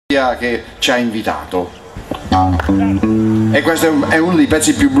che ci ha invitato. E questo è uno dei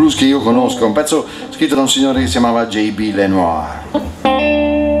pezzi più blues che io conosco, un pezzo scritto da un signore che si chiamava J.B. Lenoir.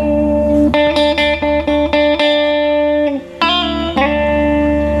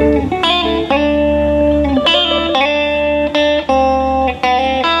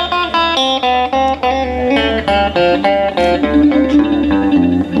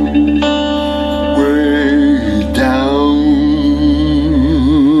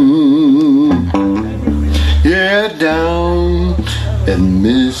 Down in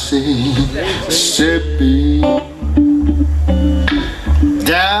Mississippi,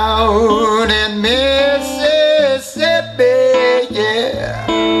 down in Mississippi, yeah,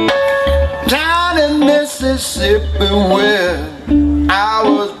 down in Mississippi where I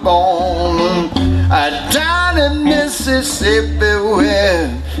was born, down in Mississippi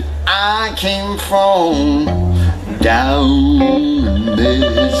where I came from, down in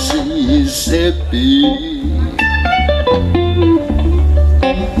Mississippi.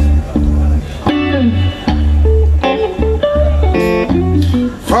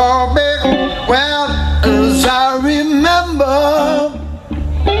 For big, well, as I remember,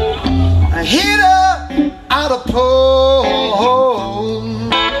 I hit her out of pole.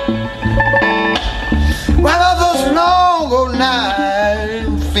 Well, of those long old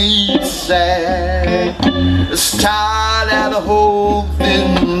 9 feet sad, tired at a whole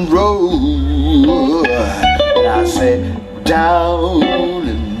thin road. And I said, down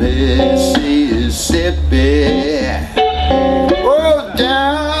in Mississippi. Oh,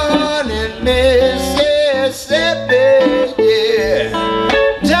 down in Mississippi, yeah,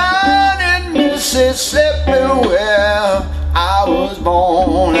 down in Mississippi where I was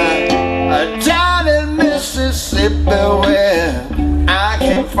born, down in Mississippi where I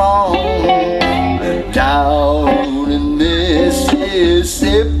came from, down in Mississippi,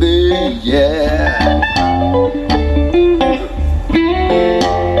 yeah.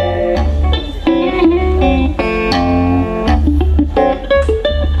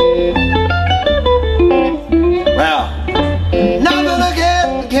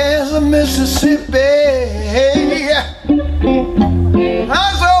 Mississippi, I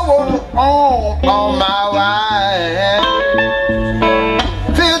so on my way.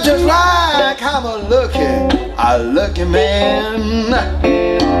 Feel just like I'm a lucky man.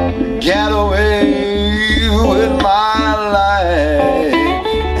 Get away with my life.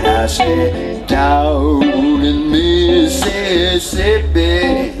 And I say, down in Mississippi,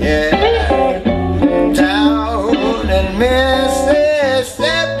 yeah, down in Mississippi.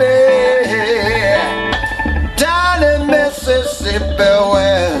 Mississippi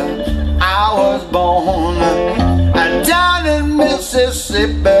where I was born, and down in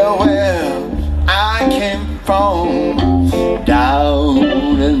Mississippi where I came from, down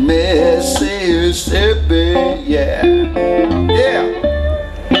in Mississippi, yeah, yeah.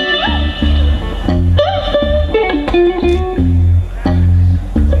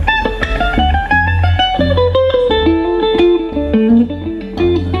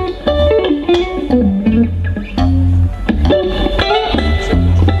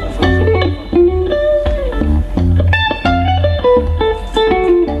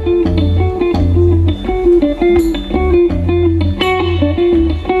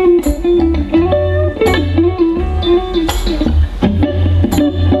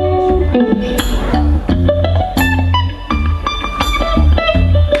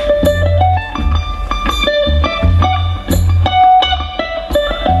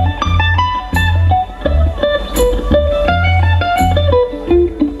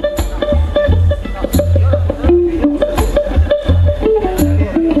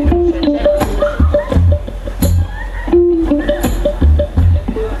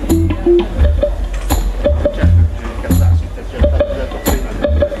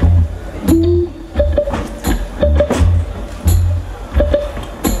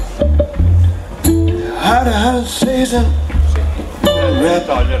 Season.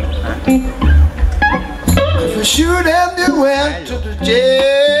 If you shoot them, you went to the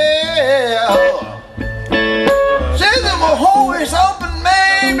jail. Season will always open,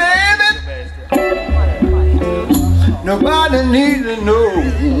 baby. Nobody needs to know.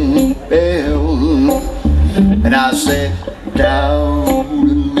 And I said, down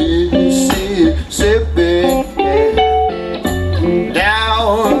in Mississippi,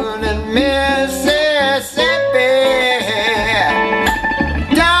 down in Mississippi,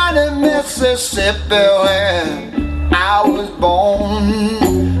 down in Mississippi where I was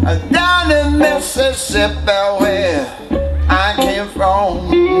born, down in Mississippi where I came from,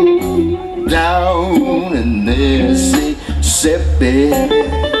 down in Mississippi.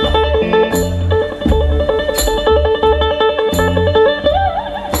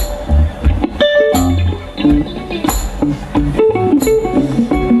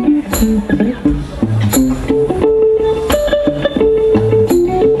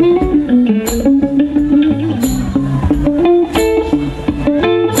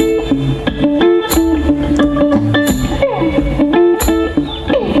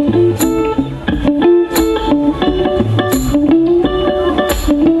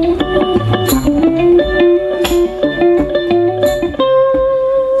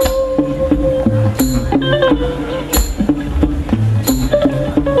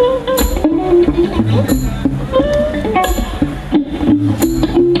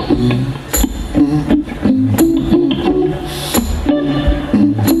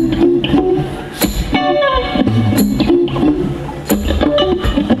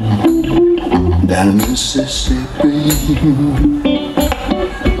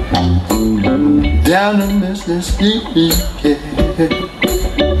 down the Mississippi, yeah.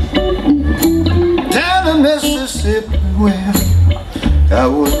 Down the Mississippi where I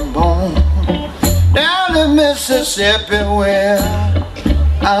was born, down the Mississippi where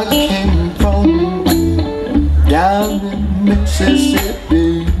I came from, down the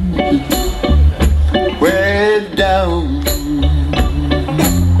Mississippi, way down.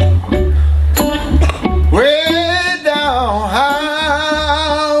 Way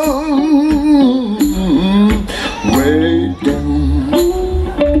down,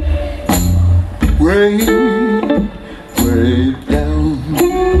 way down,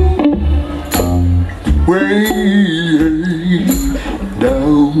 way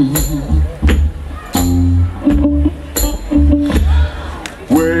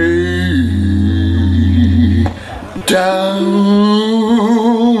down.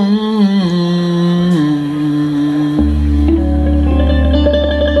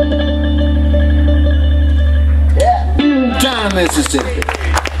 Yeah. Down Mississippi.